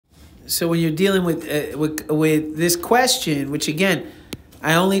So when you're dealing with this question, which again,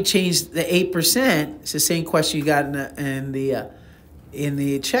 I only changed the 8%. It's the same question you got in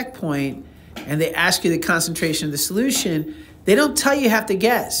the checkpoint, and they ask you the concentration of the solution. They don't tell you have to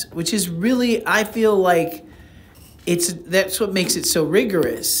guess, which is really, I feel like that's what makes it so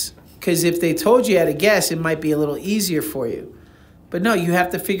rigorous. Because if they told you how to guess, it might be a little easier for you. But no, you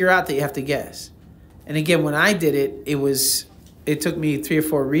have to figure out that you have to guess. And again, when I did it, it took me 3 or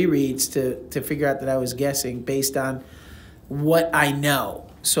 4 rereads to figure out that I was guessing based on what I know.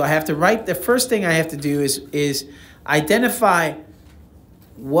 So I have to write, the first thing I have to do is identify,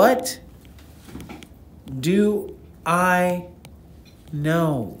 what do I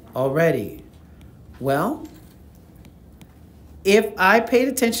know already? Well, if I paid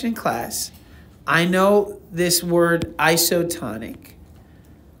attention in class, I know this word isotonic.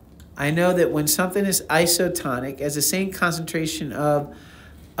 I know that when something is isotonic, as the same concentration of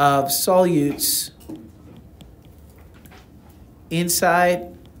solutes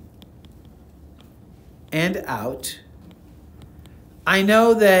inside and out, I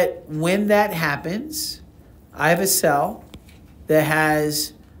know that when that happens, I have a cell that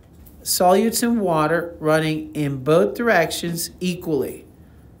has solutes and water running in both directions equally.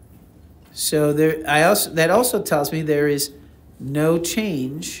 So that also tells me there is no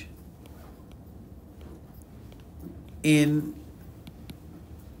change in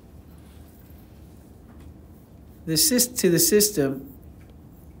the system,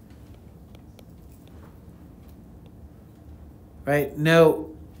 right? No,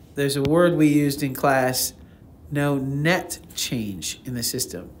 there's a word we used in class, no net change in the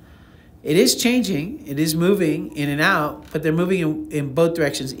system. It is changing, it is moving in and out, but they're moving in both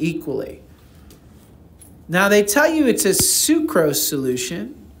directions equally. Now they tell you it's a sucrose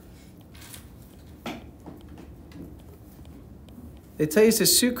solution. They tell you it's a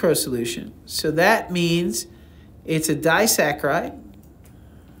sucrose solution. So that means it's a disaccharide.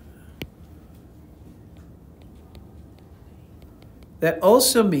 That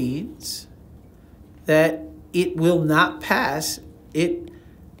also means that it will not pass. It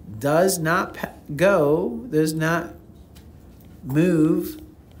does not does not move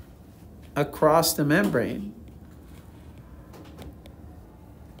across the membrane.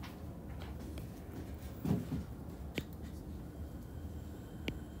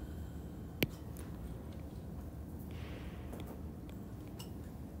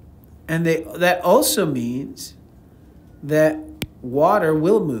 And that also means that water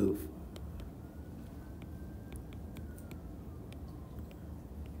will move.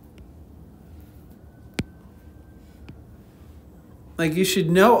 Like, you should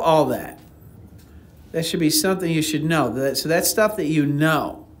know all that. That should be something you should know. So that's stuff that you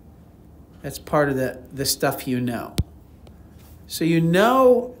know. That's part of the stuff you know. So you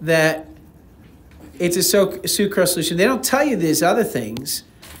know that it's a sucrose solution. They don't tell you these other things,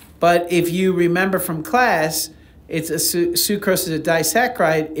 but if you remember from class, it's sucrose is a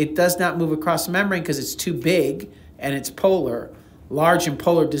disaccharide. It does not move across the membrane because it's too big and it's polar. Large and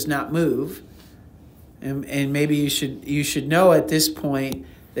polar does not move. And maybe you should know at this point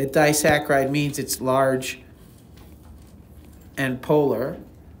that disaccharide means it's large and polar.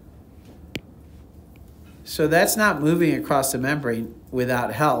 So that's not moving across the membrane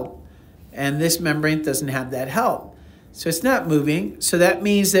without help. And this membrane doesn't have that help. So it's not moving. So that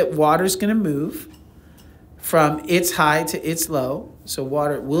means that water's going to move from its high to its low. So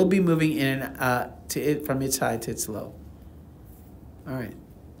water will be moving from its high to its low. All right.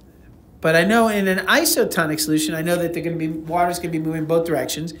 But I know in an isotonic solution, I know that water's going to be moving both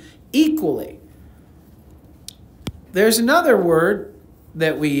directions equally. There's another word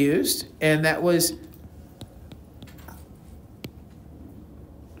that we used, and that was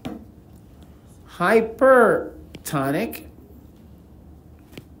hypertonic.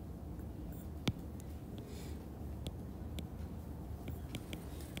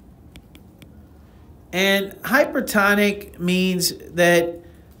 And hypertonic means that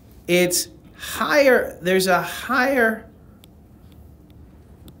it's higher, there's a higher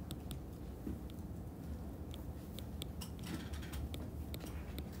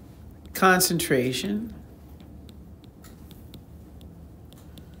concentration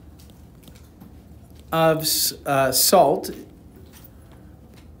of salt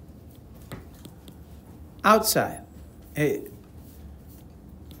outside.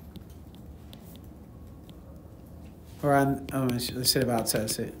 Or on, instead of outside,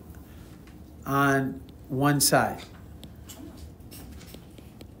 say on one side.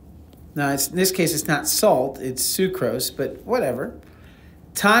 Now, in this case, it's not salt, it's sucrose, but whatever.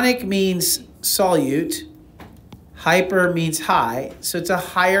 Tonic means solute. Hyper means high, so it's a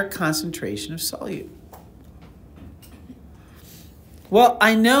higher concentration of solute. Well,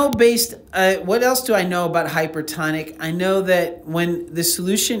 I know what else do I know about hypertonic? I know that when the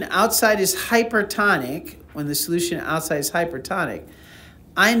solution outside is hypertonic,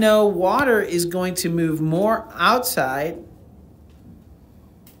 I know water is going to move more outside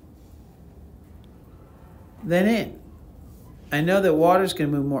than in. I know that water is going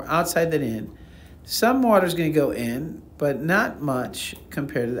to move more outside than in. Some water is going to go in, but not much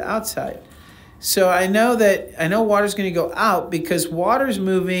compared to the outside. So I know water is going to go out because water is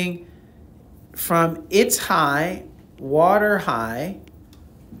moving from its high, water high,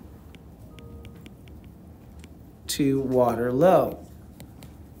 to water low.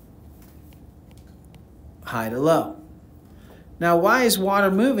 High to low. Now, why is water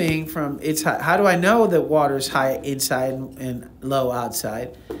moving from its high? How do I know that water is high inside and low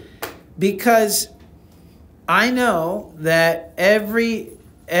outside? Because I know that every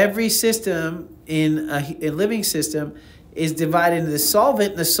system in a living system is divided into the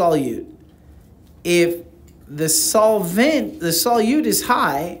solvent and the solute. If the solute is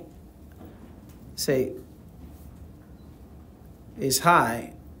high, say, is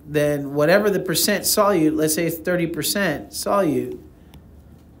high, then whatever the percent solute, let's say 30% solute,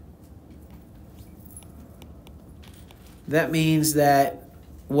 that means that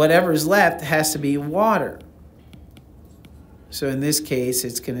whatever's left has to be water. So in this case,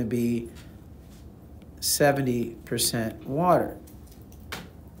 it's going to be 70% water.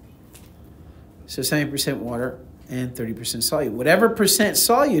 So 70% water and 30% solute. Whatever percent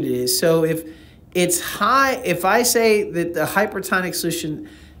solute it is. So if it's high, if I say that the hypertonic solution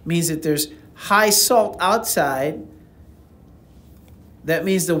means that there's high salt outside, that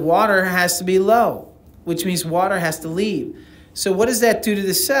means the water has to be low, which means water has to leave. So what does that do to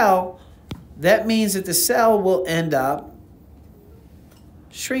the cell? That means that the cell will end up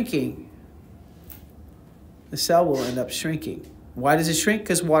shrinking. The cell will end up shrinking. Why does it shrink?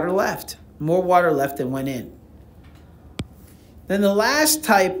 Because water left. More water left than went in. Then the last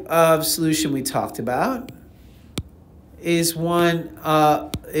type of solution we talked about is one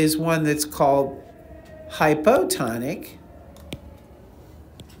that's called hypotonic.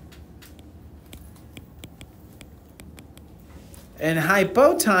 And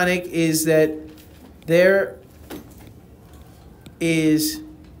hypotonic is that there is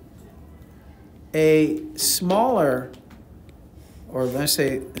a smaller, or let's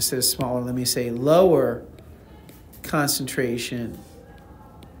say, instead of smaller, let me say lower concentration.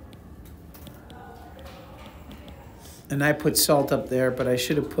 And I put salt up there, but I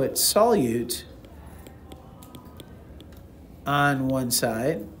should have put solute on one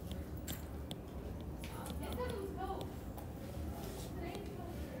side.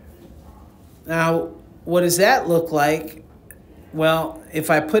 Now, what does that look like? Well, if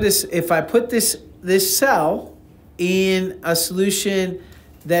I put this cell in a solution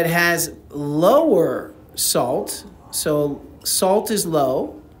that has lower salt, so salt is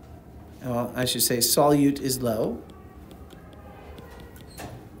low, well, I should say solute is low.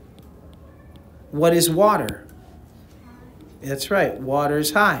 What is water? That's right, water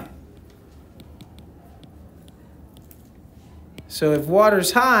is high. So if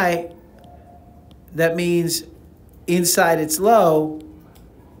water's high, that means inside it's low.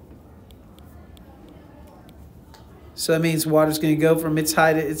 So that means water's going to go from its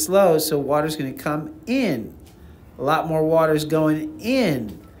high to its low. So water's going to come in. A lot more water is going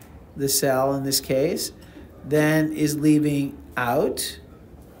in the cell in this case than is leaving out.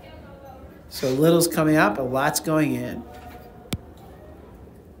 So a little's coming out, but a lot's going in.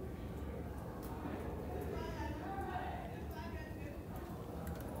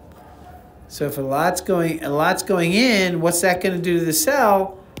 So if a lot's going in, what's that going to do to the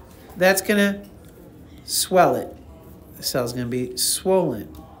cell? That's going to swell it. The cell's going to be swollen.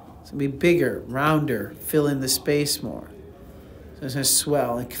 It's going to be bigger, rounder, fill in the space more. So it's going to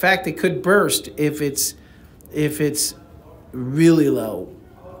swell. In fact, it could burst if it's really low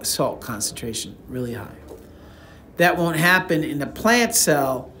salt concentration, really high. That won't happen in the plant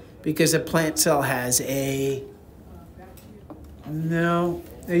cell because the plant cell has a... No,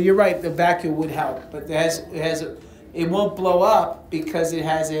 you're right. The vacuole would help, but it won't blow up because it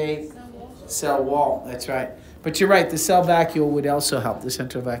has a cell wall. That's right. But you're right. The cell vacuole would also help. The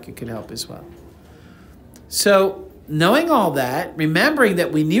central vacuole could help as well. So knowing all that, remembering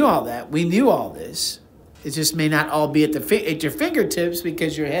that we knew all that, we knew all this. It just may not all be at your fingertips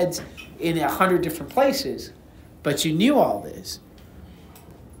because your head's in 100 different places. But you knew all this.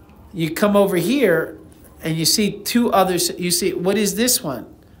 You come over here and you see two others. You see, what is this one?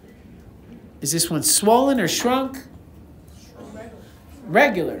 Is this one swollen or shrunk?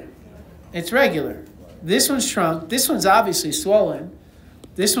 Regular. It's regular. This one's shrunk. This one's obviously swollen.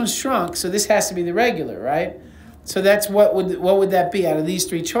 This one's shrunk, so this has to be the regular, right? So that's what would that be out of these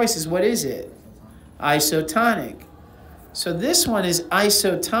three choices? What is it? Isotonic. So this one is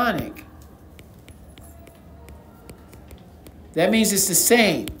isotonic. That means it's the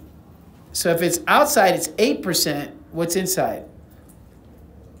same. So if it's outside, it's 8%. What's inside?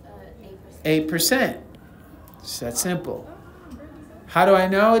 8%. It's that simple. How do I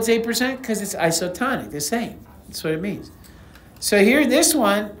know it's 8%? Because it's isotonic, the same. That's what it means. So here, this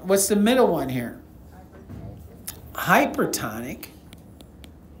one, what's the middle one here? Hypertonic.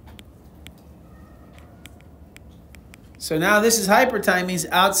 So now this is hypertonic, means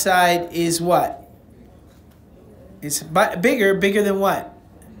outside is what? It's bigger than what?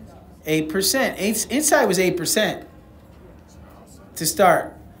 8%. Inside was 8% to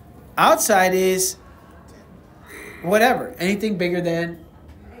start. Outside is whatever, anything bigger than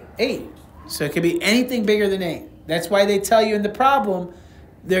 8. So it could be anything bigger than 8. That's why they tell you in the problem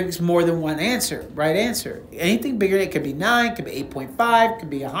there's more than one answer, right answer. Anything bigger than it could be 9, could be 8.5, could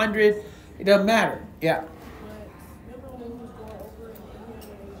be 100. It doesn't matter. Yeah.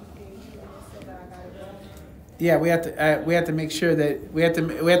 Yeah, we have to make sure that we have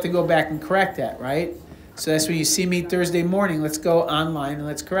to go back and correct that, right? So that's when you see me Thursday morning. Let's go online and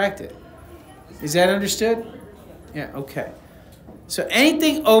let's correct it. Is that understood? Yeah, okay. So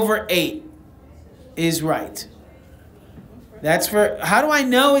anything over 8 is right. That's for, how do I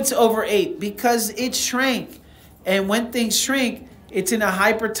know it's over 8? Because it shrank. And when things shrink, it's in a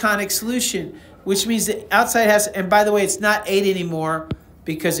hypertonic solution, which means the outside has, and by the way, it's not 8 anymore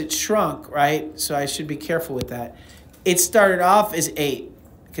because it shrunk, right? So I should be careful with that. It started off as 8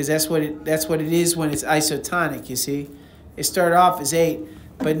 because that's what it is when it's isotonic, you see? It started off as 8,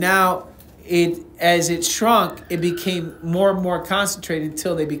 but now as it shrunk, it became more and more concentrated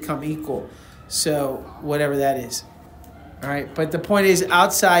until they become equal. So whatever that is. All right, but the point is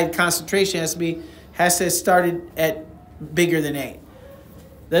outside concentration has to have started at bigger than 8.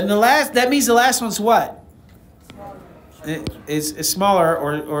 Then that means the last one's what? It's smaller,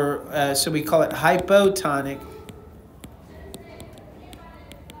 or so we call it hypotonic.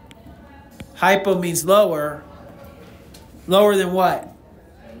 Hypo means lower. Lower than what?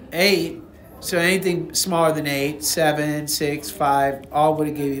 8. So anything smaller than 8, 7, 6, 5, all would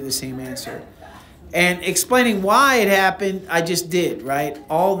have given you the same answer. And explaining why it happened, I just did, right?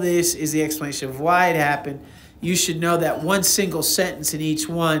 All this is the explanation of why it happened. You should know that one single sentence in each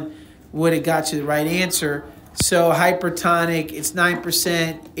one would have got you the right answer. So hypertonic, it's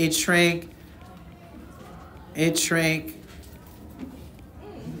 9%. It shrank. It shrank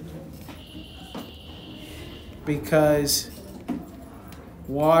because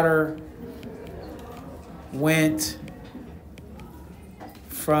water went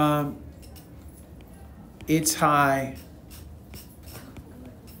from its high,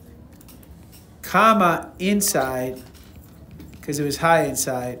 comma, inside, because it was high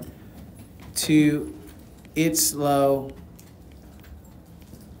inside, to its low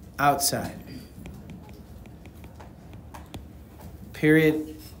outside.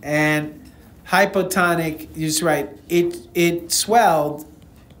 Period. And hypotonic, you're just right, it swelled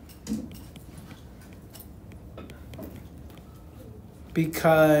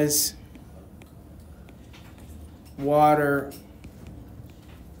because water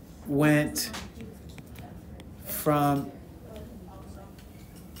went from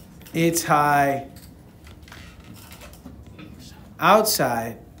its high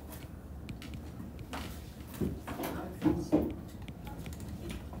outside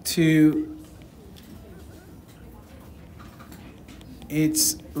to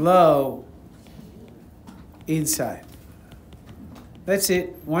its low inside. That's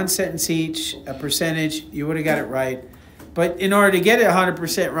it. One sentence each, a percentage. You would have got it right. But in order to get it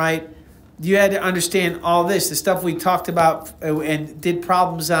 100% right, you had to understand all this, the stuff we talked about and did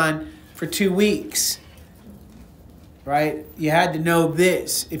problems on for 2 weeks. Right? You had to know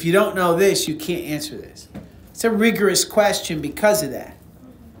this. If you don't know this, you can't answer this. It's a rigorous question because of that.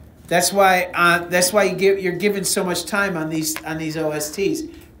 That's why you're given so much time on these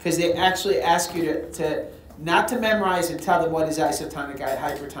OSTs, because they actually ask you to not to memorize and tell them what is isotonic,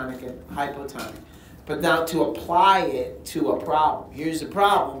 hypertonic, and hypotonic, but now to apply it to a problem. Here's the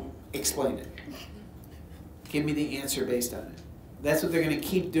problem, explain it. Give me the answer based on it. That's what they're going to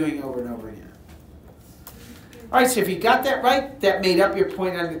keep doing over and over again. All right, so if you got that right, that made up your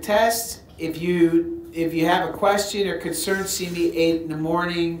point on the test. If you have a question or concern, see me 8 in the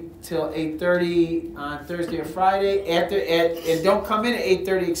morning till 8:30 on Thursday or Friday. And don't come in at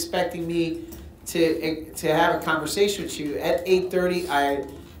 8:30 expecting me to have a conversation with you. At 8:30, I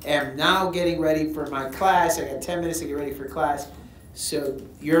am now getting ready for my class. I got 10 minutes to get ready for class. So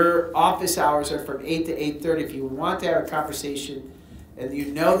your office hours are from 8 to 8:30. If you want to have a conversation, and you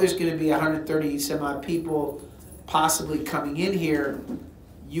know there's going to be 130 some odd people possibly coming in here,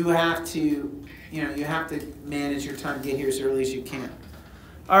 you have to manage your time, get here as early as you can.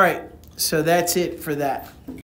 All right, so that's it for that.